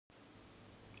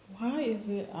Why is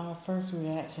it our first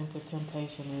reaction to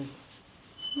temptation is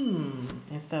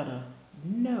instead of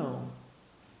no?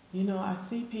 I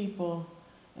see people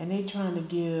and they trying to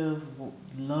give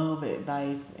love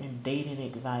advice and dating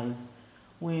advice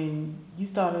when you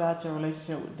started out your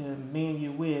relationship with the man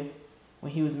you're with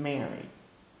when he was married.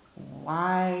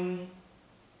 Why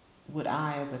would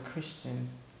I, as a Christian,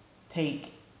 take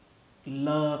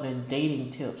love and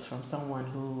dating tips from someone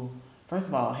who, first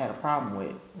of all, had a problem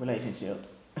with relationships,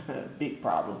 big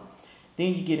problem. Then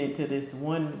you get into this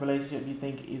one relationship you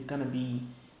think is gonna be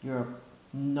your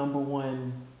number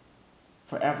one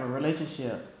forever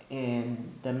relationship,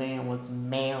 and the man was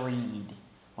married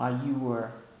while you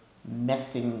were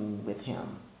messing with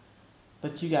him.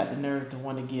 But you got the nerve to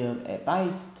want to give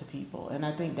advice to people, and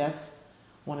I think that's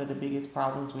one of the biggest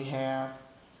problems we have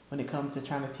when it comes to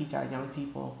trying to teach our young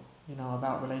people,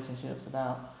 about relationships,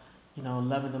 about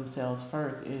loving themselves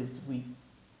first. Is we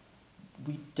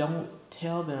don't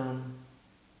tell them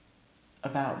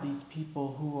about these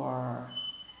people who are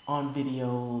on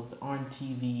videos, on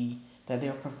TV, that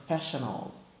they're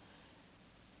professionals,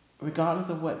 regardless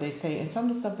of what they say. And some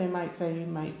of the stuff they might say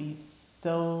might be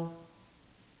so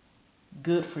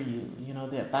good for you.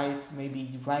 The advice may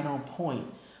be right on point,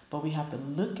 but we have to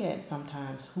look at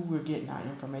sometimes who we're getting our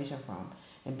information from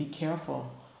and be careful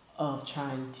of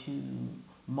trying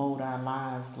to mold our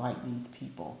lives like these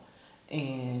people.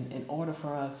 And in order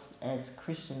for us as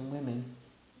Christian women,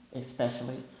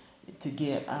 especially, to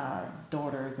get our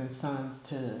daughters and sons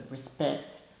to respect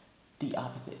the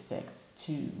opposite sex,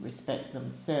 to respect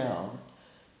themselves,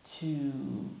 to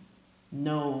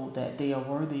know that they are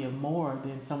worthy of more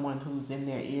than someone who's in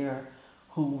their ear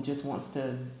who just wants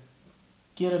to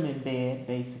get them in bed,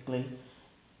 basically.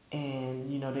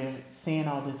 And, they're saying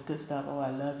all this good stuff. Oh,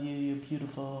 I love you. You're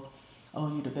beautiful.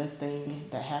 Oh, you're the best thing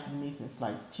that happened to me since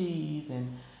sliced cheese.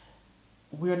 And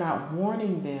we're not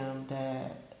warning them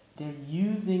that they're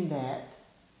using that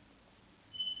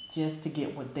just to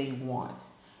get what they want.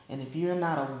 And if you're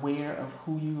not aware of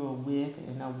who you are with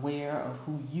and aware of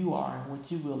who you are and what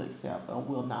you will accept or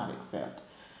will not accept,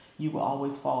 you will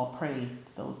always fall prey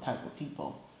to those type of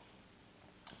people.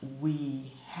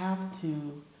 We have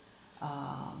to,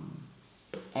 um,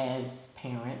 as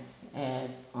parents, as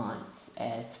aunts,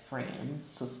 as friends,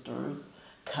 sisters,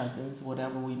 cousins,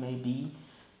 whatever we may be,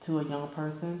 to a young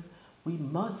person, we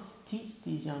must teach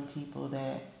these young people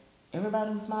that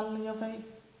everybody who's smiling in your face,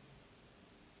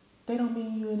 they don't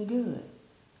mean you any good.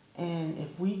 And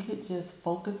if we could just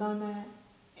focus on that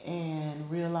and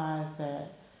realize that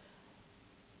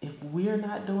if we're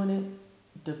not doing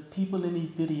it, the people in these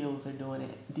videos are doing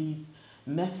it. These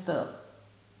messed up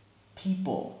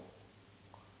people.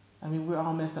 I mean, we're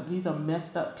all messed up. These are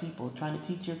messed up people trying to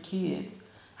teach your kids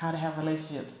how to have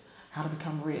relationships, how to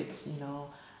become rich,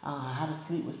 how to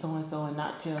sleep with so and so and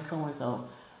not tell so and so.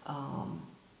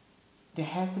 There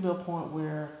has to be a point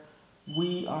where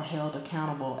we are held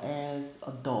accountable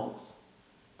as adults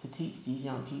to teach these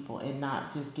young people and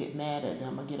not just get mad at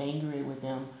them or get angry with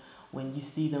them when you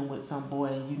see them with some boy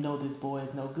and you know this boy is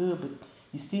no good, but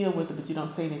you still with it, but you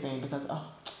don't say anything because,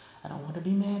 oh, I don't want to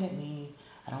be mad at me.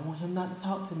 I don't want him not to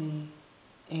talk to me.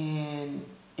 And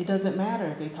it doesn't matter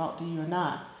if they talk to you or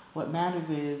not. What matters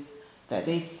is that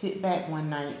they sit back one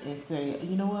night and say,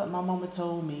 you know what, my mama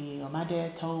told me, or my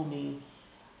dad told me,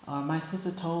 or my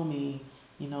sister told me,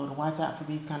 to watch out for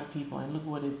these kind of people, and look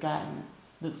what it's gotten.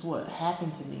 Look what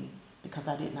happened to me because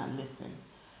I did not listen.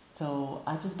 So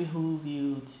I just behoove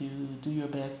you to do your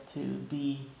best to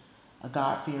be a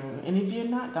God fearing, and if you're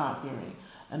not God fearing,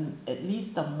 at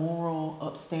least a moral,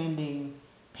 upstanding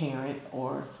parent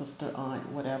or sister,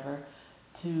 aunt, whatever,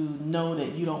 to know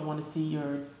that you don't want to see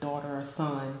your daughter or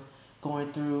son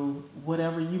going through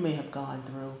whatever you may have gone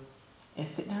through, and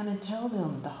sit down and tell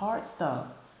them the hard stuff,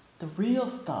 the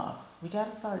real stuff. We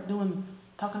got to start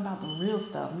talking about the real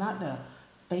stuff, not the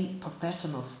fake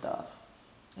professional stuff.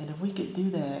 And if we could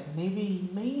do that, maybe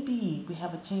we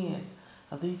have a chance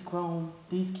of these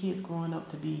kids growing up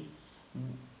to be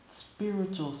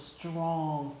spiritual,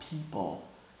 strong people.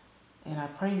 And I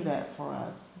pray that for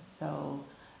us. So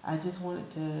I just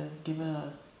wanted to give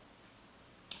a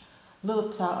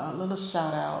little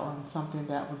shout out on something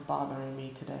that was bothering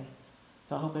me today.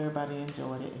 So I hope everybody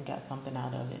enjoyed it and got something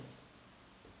out of it.